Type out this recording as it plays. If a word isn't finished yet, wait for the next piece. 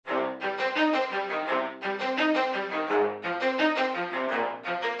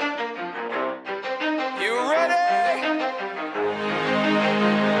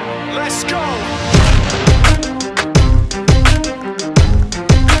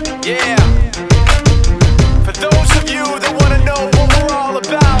Yeah. For those of you that wanna know what we're all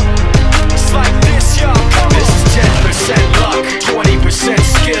about, it's like this, y'all. This is 10% luck, 20%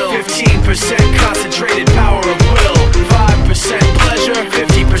 skill, 15% concentrated power of will, 5% pleasure,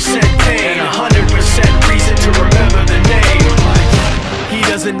 50% pain, and 100% reason to remember the name. He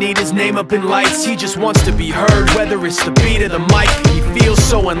doesn't need his name up in lights, he just wants to be heard, whether it's the beat or the mic. He feels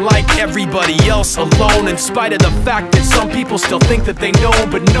so unlike everybody else, alone, in spite of the fact that some people still think that they know.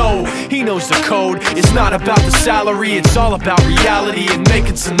 But no, he knows the code. It's not about the salary, it's all about reality and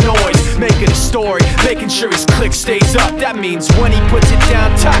making some noise, making a story, making sure his click stays up. That means when he puts it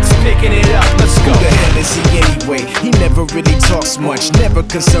down, Tox picking it up. Let's go. Who the hell is he anyway? He never really talks much, never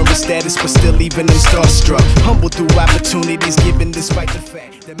concerned with status, but still even him starstruck. Humble through opportunities given despite the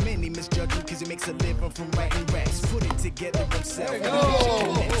fact that many misjudge him cause he makes a living from writing raps. Put it together himself,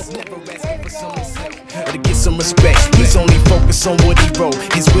 never asking for someone's help or to get some respect. He's only focused on what he wrote,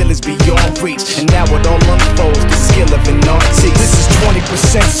 his will is beyond reach, and now it all unfolds, the skill of an artist. This is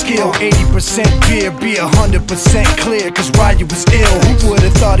 20% skill, 80% fear, be 100% clear, cause Ryu was ill. Who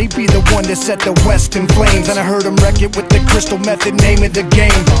would've thought he'd be the one that set the West in flames? And I heard him wreck it with the crystal method, name of the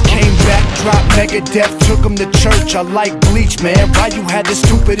game. Came back, dropped Megadeth, took him to church. I like Bleach, man. Ryu had the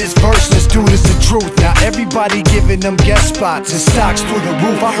stupidest verse, this dude is the truth. Now everybody giving them guest spots and stocks through the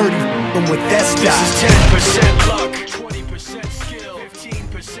roof. I heard he f***ing with that stock. This is 10% luck, 20% skill,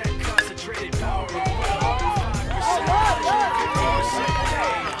 15% concentrated power of will, 5% pleasure, 50%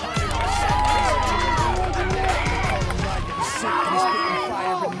 pain, 100% reason to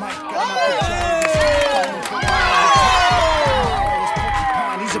remember the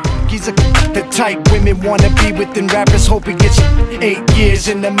name. He's the type women wanna be within rappers, hope he gets 8 years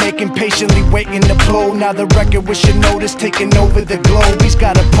in the making, patiently waiting to blow. Now the record with your notice taking over the globe. He's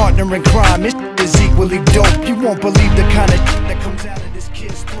got a partner in crime, his is equally dope. You won't believe the kind of that comes out of this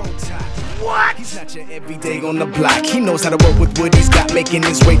kid's throat. What? He's not your everyday on the block. He knows how to work with what he's got, making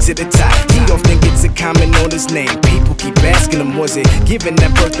his way to the top. He often gets a comment on his name. People keep asking him, was it given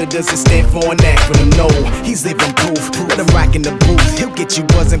that birth or does it stand for an acronym? No, he's living proof. Let him rock in the booth. He'll get you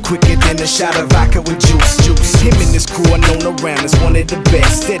buzzing quicker than a shot of vodka with juice. Him and his crew are known around as one of the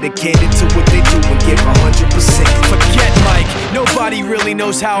best, dedicated to what they do and give 100%. Forget Mike, nobody really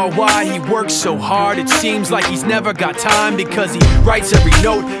knows how or why he works so hard. It seems like he's never got time, because he writes every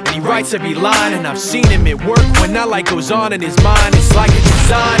note and he writes every line. And I've seen him at work when that light goes on in his mind. It's like a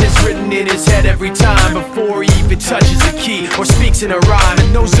design is written in his head every time, before he even touches a key or speaks in a rhyme.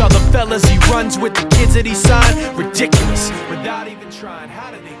 And those other fellas he runs with, the kids that he signed, ridiculous, without even trying.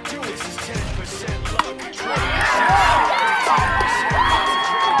 How do they do it? This is 10% luck, 20%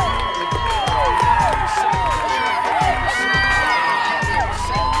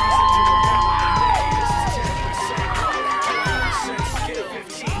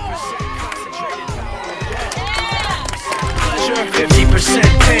 pleasure, 50%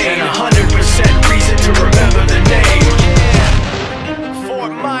 pain, and 100% reason to remember the name. Yeah.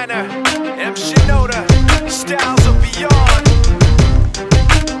 Fort Minor, M. Shinoda, styles of beyond.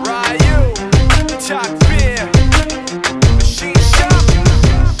 Ryu, Top Beer, Machine Shop.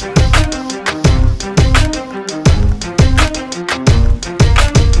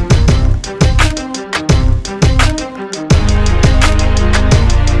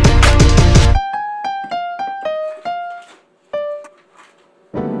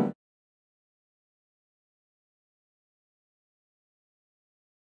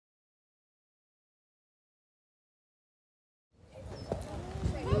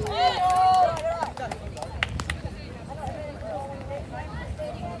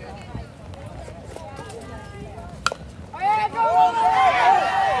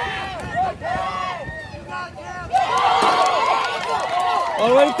 All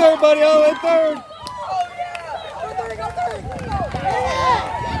the way to third, buddy, all the way to third.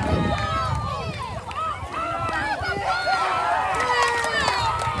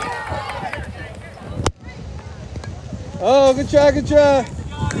 Oh, good try, good try.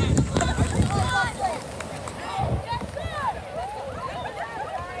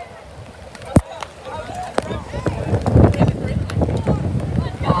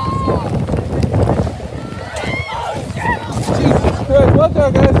 Well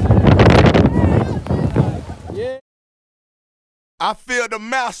done, guys. Yeah. I feel the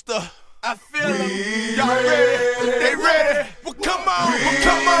master. I feel them. Y'all ready? They ready? Well, come on. Well,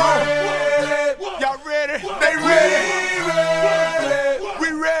 come on. Y'all ready? They ready? We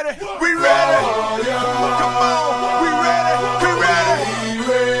ready? We ready? Come on. We ready? We ready?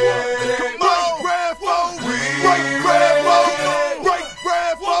 Come on. Break bread for we. Break bread for. Break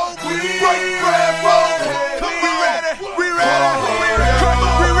bread for we. Break bread for. Come we ready? We ready? Come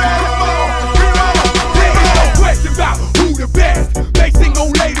on. We ready?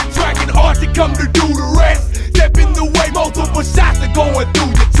 come to do the rest. Step in the way, multiple shots are going through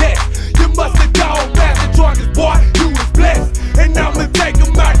your chest. You must have gone past the charges, boy, you was blessed. And I'ma take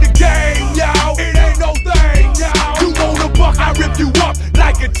them out the game, y'all. It ain't no thing, y'all. You want a buck, I rip you up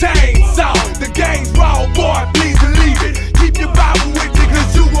like a chainsaw. The game's raw, boy, please believe it. Keep your Bible with you,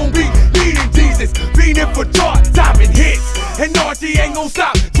 cause you gon' be needing Jesus. Fiending for chart-topping hits. And Archie ain't gon'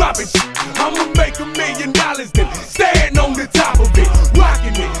 stop dropping shit. I'ma make $1 million, then stand on the top of it.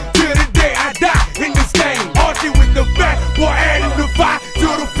 Rocking it till the day I die in this game. Archie with the fat, boy, adding the fire to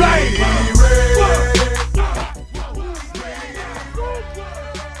the flame.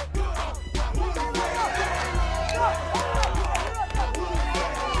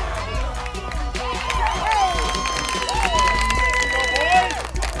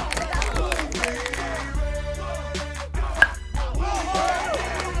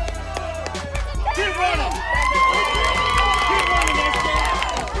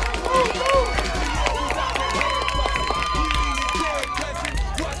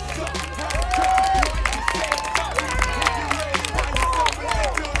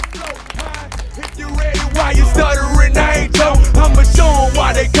 I'ma show 'em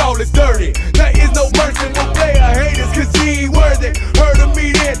why they call us dirty. There is no mercy for player haters, cause he ain't worthy. Heard of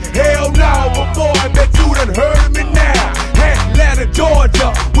me then? Hell no, but boy, I bet you done heard of me now. Atlanta,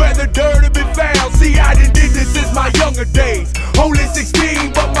 Georgia, where the dirt be found. See, I done did this since my younger days. Only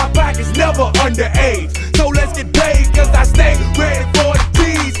 16, but my pocket's never underage. So let's get paid, cause I stay ready for the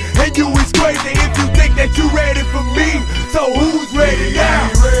G's. And you is crazy if you think that you ready for me. So who's ready now?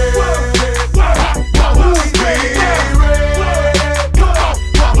 Who's ready now?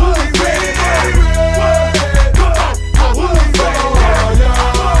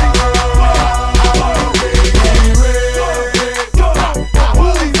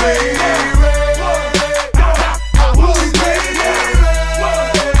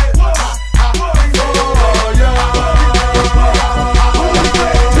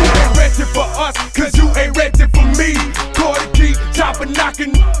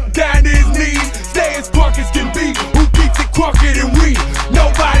 Knocking down his knees, stay as drunk as can be. Who keeps it crunker than we?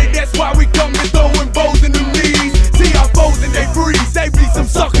 Nobody, that's why we come and throwing bows in the knees. See our foes and they freeze, they be some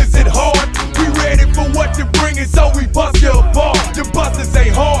suckers at heart. We ready for what you're bringing, so we bust you apart. Your busters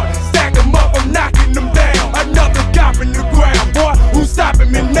ain't hard, stack them up, I'm knocking them down. Another cop in the ground, boy, who's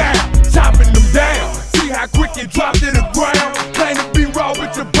stopping me now? Chopping them down, see how quick you drop to the ground. Claim to be raw,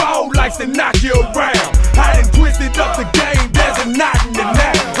 but your ball likes to knock you around. I done twisted up the game, there's a knot in the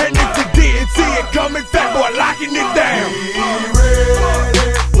now. And if you didn't see it coming, fat boy locking it down.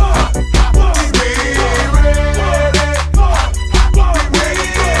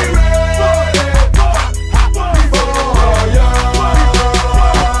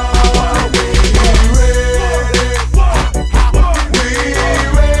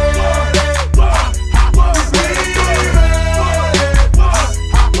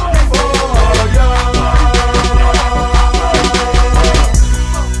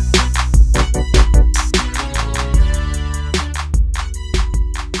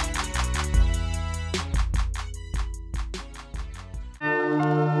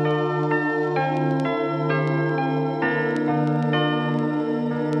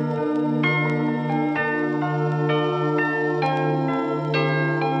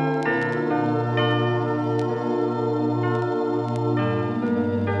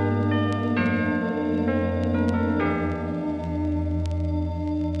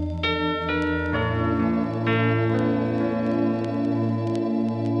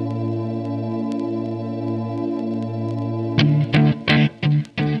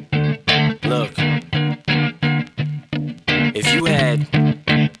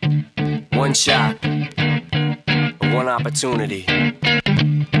 One shot, one opportunity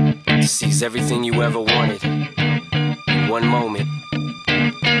to seize everything you ever wanted in one moment.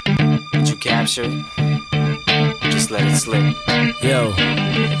 Did you capture it? Just let it slip. Yo.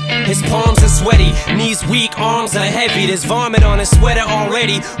 His palms are sweaty, knees weak, arms are heavy. There's vomit on his sweater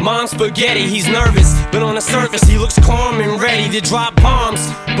already. Mom's spaghetti, he's nervous, but on the surface he looks calm and ready to drop bombs.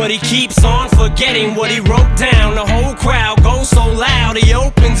 But he keeps on forgetting what he wrote down. The whole crowd goes so loud, he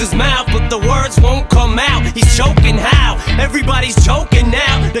opens his mouth, but the words won't come out. He's choking how? Everybody's choking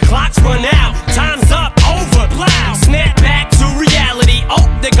now. The clock's run out, time's up, over, plow. Snap back to reality, oh,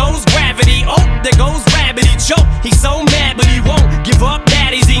 there goes gravity. Oh, there goes rabbit, he choke. He's so mad, but he won't give up.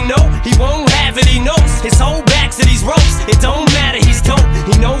 Daddies, he know he won't have it, he knows. His whole back to these ropes, it don't matter, he's dope.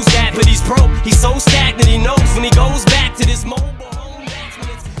 He knows that, but he's broke. He's so stagnant, he knows when he goes back to this mobile home. That's when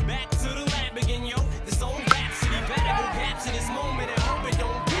it's back to the lab again, yo. This old rhapsody better go capture this moment and hope it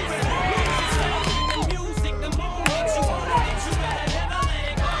don't do it. The music, the moment you wanted it, you better never let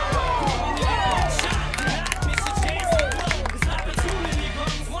it go.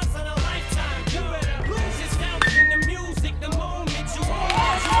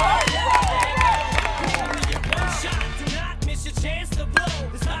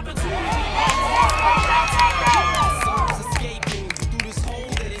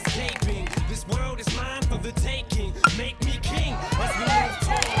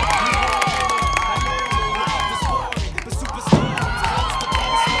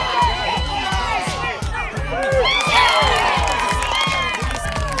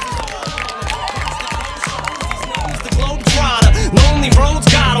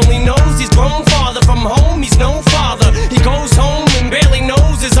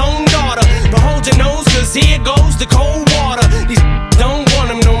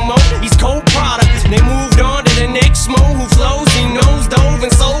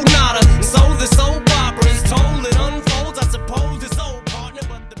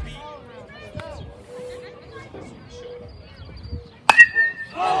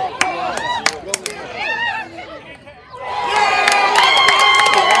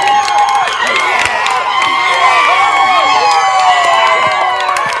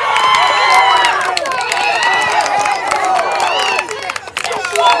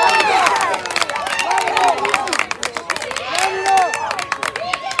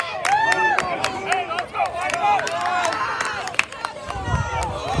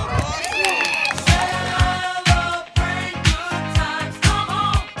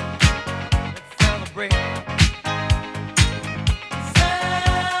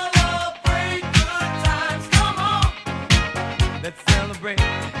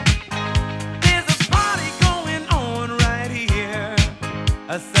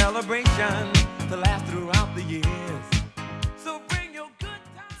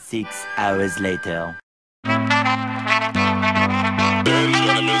 6 hours later. Stand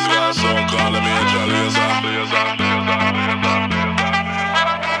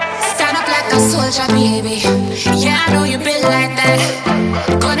up like a soldier, baby. Yeah, I know you built like that.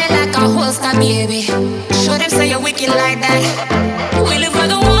 Gun it like a holster, baby. Show them say you're wicked like that. We live where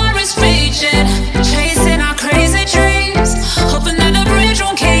the war is raging, chasing our crazy dreams, hoping that the bridge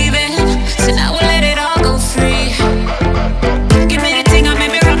won't cave in. So now we'll let it all go free. Give me the thing, I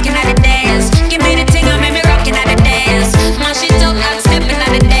made me rockin' at the dance. Give me the thing, I made me rockin' at the dance. My shit up, I'm stepping at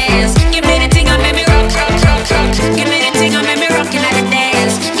the dance. Give me the thing, I made me rock, rock, rock, rock. Give me the thing, I made me rockin' at the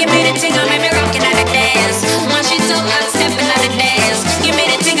dance. Give me the thing, I made me rockin' at the dance. My shit up, I'm stepping at the dance. Give me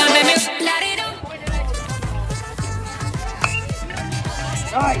the thing, I made me light it up.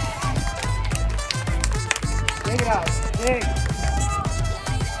 Nice. Dig it out. Dig.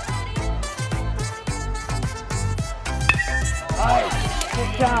 Nice.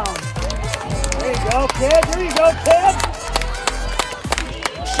 Sit down. There you go, kid. There you go, kid.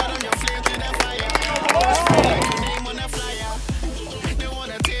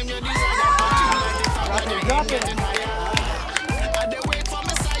 Drop it.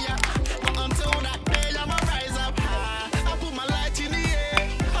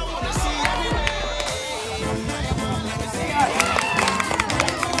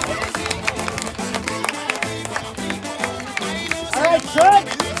 All right, Trent.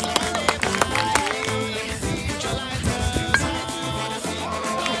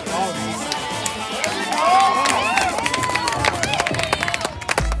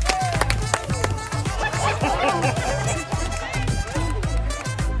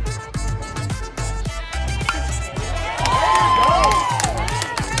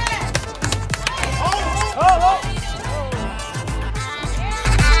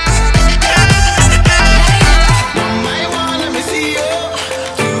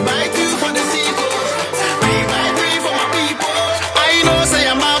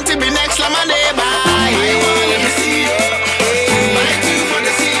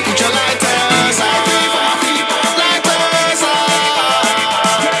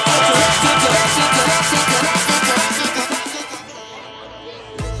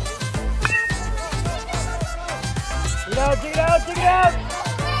 Dig it out, dig it out!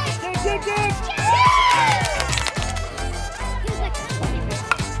 Dig, dig, dig!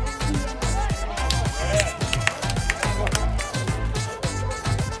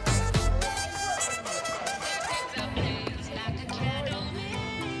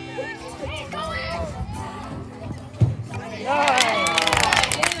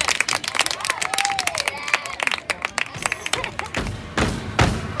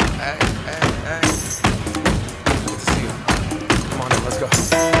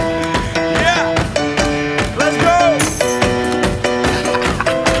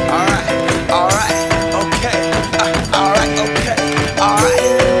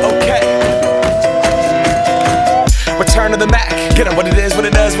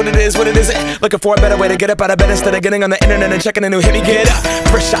 What it isn't. Looking for a better way to get up out of bed instead of getting on the internet and checking a new hit. Me get up,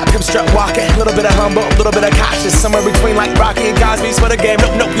 first shot, come strut walking. A little bit of humble, a little bit of cautious. Somewhere between like Rocky and Cosby's for the game.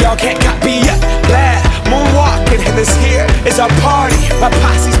 Nope, nope, y'all can't copy yet. Bad moonwalking, and this here is our party. My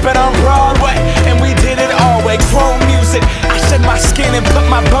posse's been on Broadway, and we did it all way. Chrome music, I shed my skin and put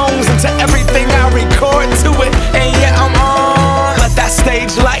my bones into everything I record to it. And yeah, I'm on. Let that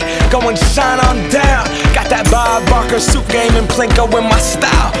stage light go and shine on down. Got that Bob Barker suit game and Plinko in my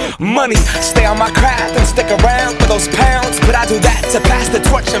style. Money, stay on my craft and stick around for those pounds. But I do that to pass the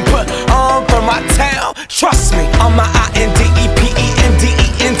torch and put on for my town. Trust me, on my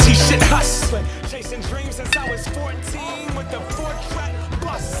INDEPENDENT shit hustling. Chasing dreams since I was 14 with the 4-track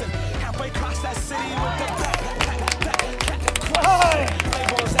bustin'. Halfway across that city with the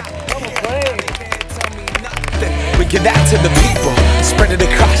labels out here, they can't tell me nothing. We give that to the people, spread it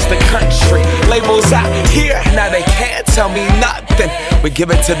across the country. Labels out here, now they can't tell me nothing. We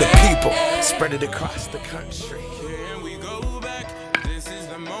give it to the people, spread it across the country. Here we go back, this is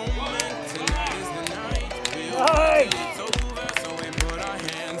the moment, tonight is the night. It's over, so we put our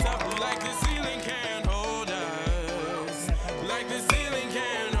hands up like the ceiling can't hold us. Like the ceiling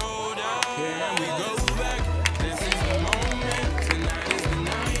can't hold us. Here we go back, this is the moment, tonight is the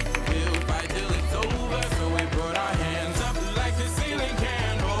night. We'll fight till it's over, so we put our hands up like the ceiling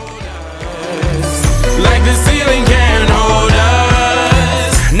can't hold us. Like the ceiling can't hold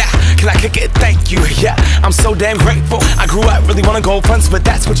us. Nah, can I kick it? Thank you, yeah. I'm I'm so damn grateful. I grew up really wanna go fronts, but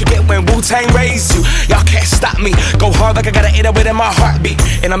that's what you get when Wu-Tang raised you. Y'all can't stop me. Go hard like I got an 808 in my heartbeat.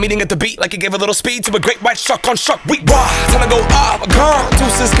 And I'm eating at the beat like it gave a little speed to a great white shark on shark week. Raw, time to go up, gone.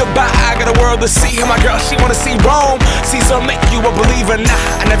 Deuces goodbye, I got a world to see. And my girl, she wanna see Rome. Caesar make you a believer.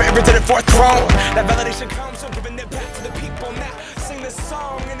 Nah, I never ever did it for a throne. That validation comes from giving it back to the people. Now sing this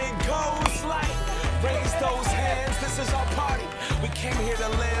song and it goes like, raise those hands, this is our party. We came here to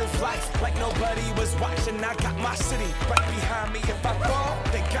live life like nobody was watching. I got my city right behind me. If I fall,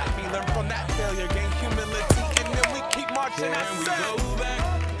 they got me. Learn from that failure, gain humility, and then we keep marching. And we go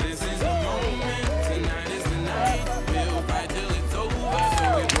back. This is the moment. Tonight is the night. We'll fight till it's over. So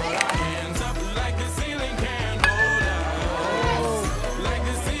we put our hands up like the ceiling can't hold us. Like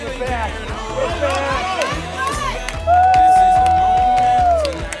the ceiling can't hold us.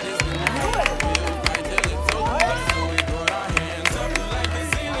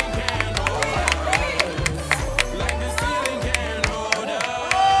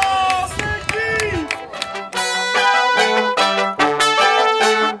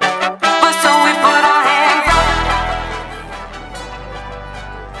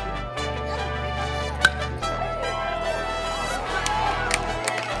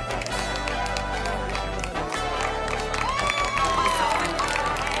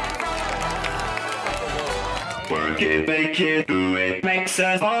 Work it, make it, do it. Makes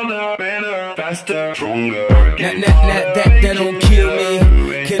us harder, better, faster, stronger. That don't kill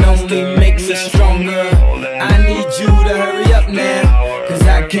me, can only make me stronger. I need you to hurry up now, cause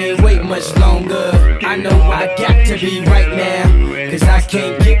I can't wait much longer. I know I got to be right now, cause I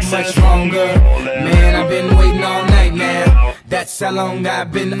can't get much stronger. Man, I've been waiting all night now, that's how long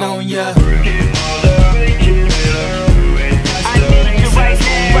I've been on ya.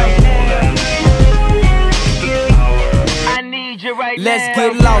 Let's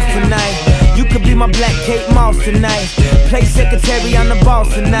get lost tonight. You could be my black Kate Moss tonight. Play secretary, I'm the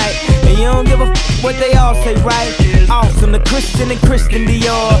boss tonight. And you don't give a f what they all say, right? Awesome, the Christian and Christian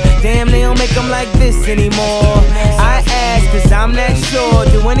Dior. Damn, they don't make them like this anymore. I ask, cause I'm not sure.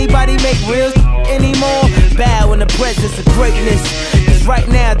 Do anybody make real anymore? Bow in the presence of greatness, cause right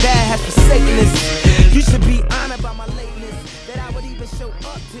now that has forsaken us. You should be honored by my lateness, that I would even show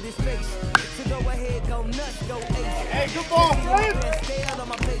up to this place. So go ahead, go nuts, go ace. Hey, come on, Flip! Stay out of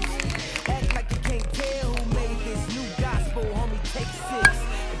my face. Act like you can't tell who made this new gospel, homie. Take 6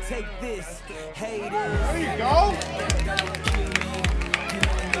 and take this. Haters. There you go.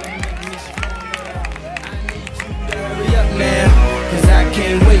 Hurry up now, cause I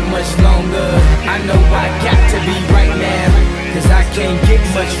can't wait much longer. I know I got to be right now, cause I can't get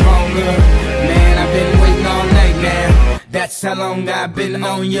much stronger. Man, I've been waiting all night now, that's how long I've been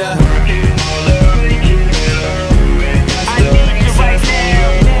on ya.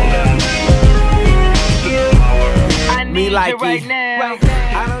 Me like right now.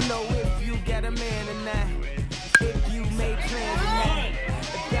 I don't know if you got a man or not, if you made plans or not,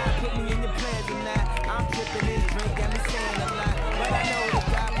 if God put me in your plans or not. I'm tripping this drink, got me saying a lot, but I know that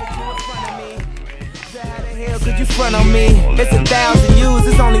God put you in front of me. So how the hell could you front on me? It's 1,000 yous,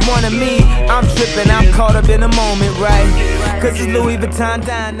 it's only one of me. I'm tripping, I'm caught up in the moment, right? Cause it's Louis Vuitton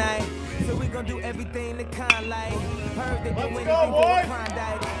dine night, so we gon' do everything the kind like. Heard they do anything for a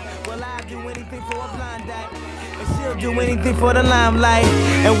Klondike. Well, I'll do anything for a Blondie. And she'll do anything for the limelight.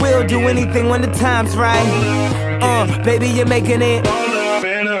 And we'll do anything when the time's right. Baby, you're making it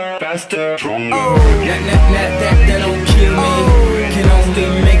Better, faster, stronger. That don't kill me, can only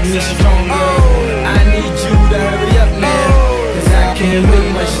make me stronger. I need you to hurry up now, cause I can't wait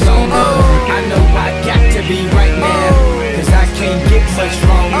much longer. I know I got to be right now, cause I can't get much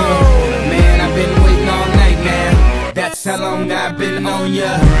stronger. Man, I've been waiting all night now, that's how long I've been on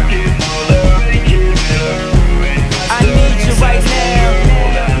ya. I need you right now,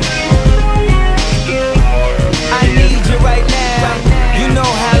 I need you right now. You know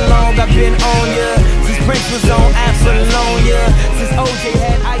how long I've been on ya, since Prince was on Apollonia, since OJ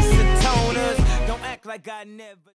had isotoners. Don't act like I never